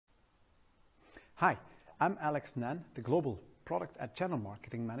Hi, I'm Alex Nan, the Global Product and Channel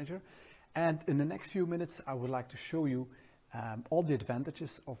Marketing Manager, and in the next few minutes I would like to show you all the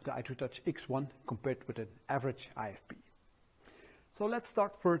advantages of the i3TOUCH X1 compared with an average IFP. So let's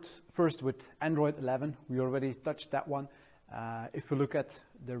start first with Android 11. We already touched that one. If you look at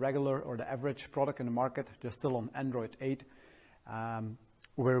the regular or the average product in the market, they're still on Android 8,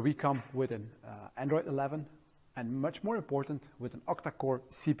 where we come with an Android 11, and much more important, with an octa-core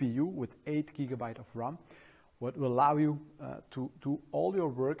CPU with 8 GB of RAM, what will allow you to do all your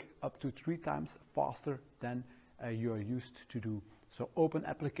work up to 3 times faster than you are used to do. So open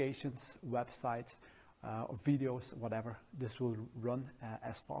applications, websites, videos, whatever, this will run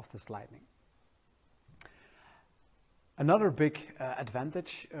as fast as lightning. Another big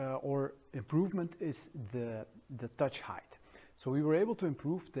advantage or improvement is the touch height. So we were able to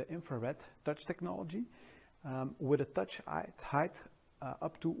improve the infrared touch technology with a touch height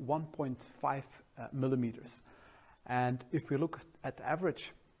up to 1.5 millimeters. And if we look at the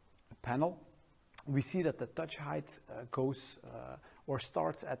average panel, we see that the touch height goes or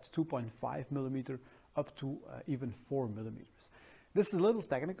starts at 2.5 millimeter up to even 4 millimeters. This is a little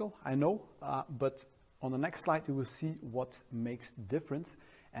technical, I know, but on the next slide you will see what makes the difference,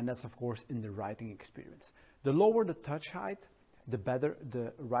 and that's of course in the writing experience. The lower the touch height, the better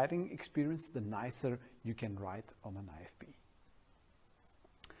the writing experience, the nicer you can write on an IFP.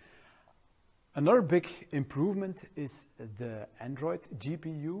 Another big improvement is the Android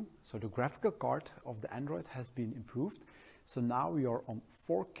GPU. So the graphical card of the Android has been improved. So now we are on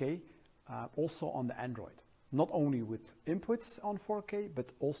 4K also on the Android. Not only with inputs on 4K,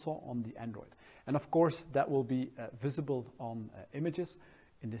 but also on the Android. And of course, that will be visible on images.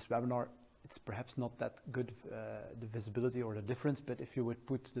 In this webinar, it's perhaps not that good, the visibility or the difference, but if you would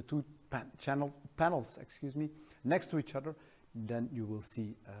put the two panels next to each other, then you will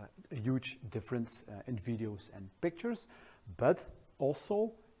see a huge difference in videos and pictures, but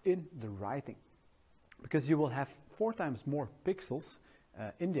also in the writing, because you will have 4 times more pixels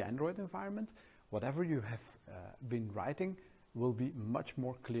in the Android environment. Whatever you have been writing will be much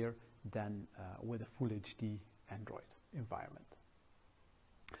more clear than with a Full HD Android environment.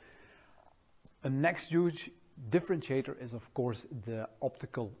 A next huge differentiator is of course the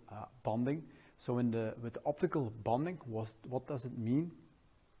optical bonding. So with the optical bonding, what does it mean?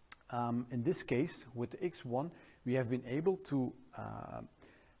 In this case, with the X1, we have been able to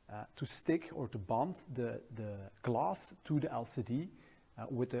stick or to bond the glass to the LCD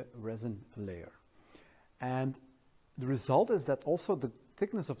with a resin layer. And the result is that also the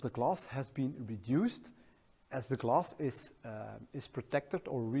thickness of the glass has been reduced as the glass is protected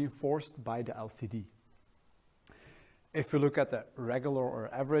or reinforced by the LCD. If you look at the regular or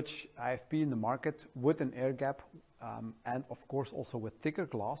average IFP in the market with an air gap, and of course also with thicker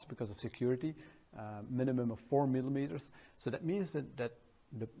glass because of security, minimum of 4 millimeters. So that means that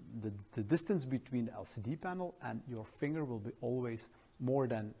the distance between the LCD panel and your finger will be always more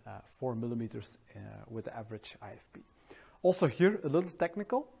than 4 millimeters with the average IFP. Also here, a little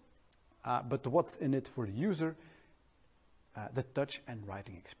technical, but what's in it for the user? The touch and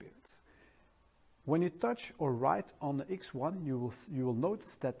writing experience. When you touch or write on the X1, you will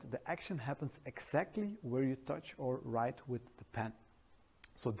notice that the action happens exactly where you touch or write with the pen.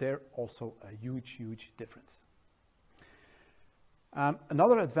 So there also a huge difference.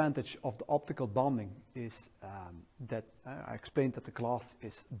 Another advantage of the optical bonding is that I explained that the glass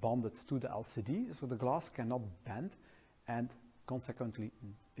is bonded to the LCD, so the glass cannot bend and consequently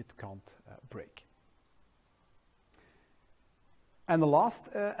it can't break. And the last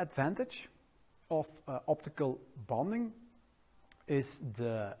advantage of optical bonding is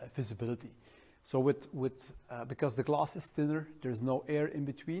the visibility. So because the glass is thinner, there's no air in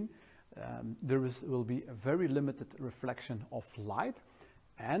between, there will be a very limited reflection of light,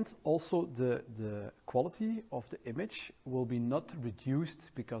 and also the quality of the image will be not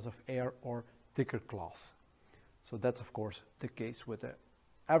reduced because of air or thicker glass. So that's of course the case with the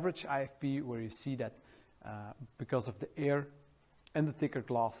average IFP, where you see that because of the air and the thicker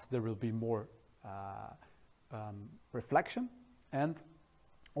glass, there will be more reflection, and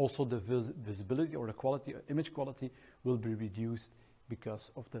also the visibility or the quality, image quality will be reduced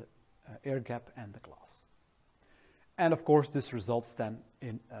because of the air gap and the glass. And of course this results then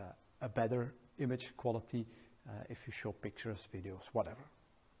in a better image quality if you show pictures, videos, whatever.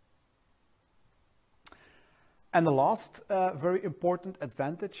 And the last very important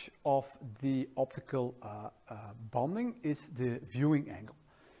advantage of the optical bonding is the viewing angle.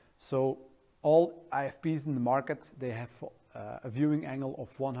 So all IFPs in the market, they have a viewing angle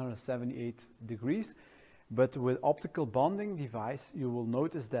of 178 degrees. But with optical bonding device, you will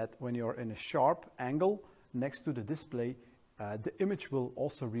notice that when you're in a sharp angle next to the display, the image will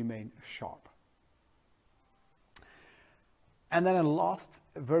also remain sharp. And then a last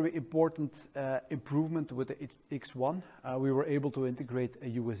very important improvement with the X1, we were able to integrate a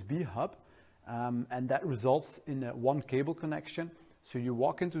USB hub, and that results in a one cable connection. So you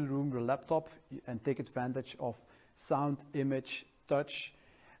walk into the room, your laptop, and take advantage of sound, image, touch,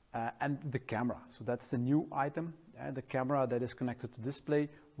 and the camera. So that's the new item. The camera that is connected to display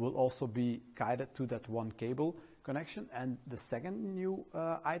will also be guided to that one cable connection. And the second new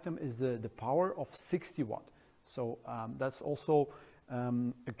item is the power of 60 watt. So that's also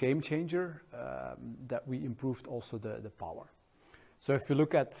a game changer that we improved also the power. So if you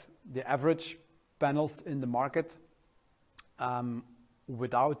look at the average panels in the market,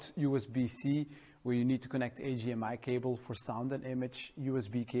 without USB-C, where you need to connect HDMI cable for sound and image,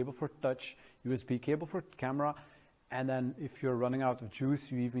 USB cable for touch, USB cable for camera, and then if you're running out of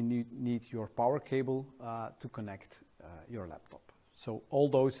juice, you even need your power cable to connect your laptop. So all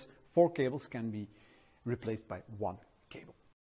those 4 cables can be replaced by one cable.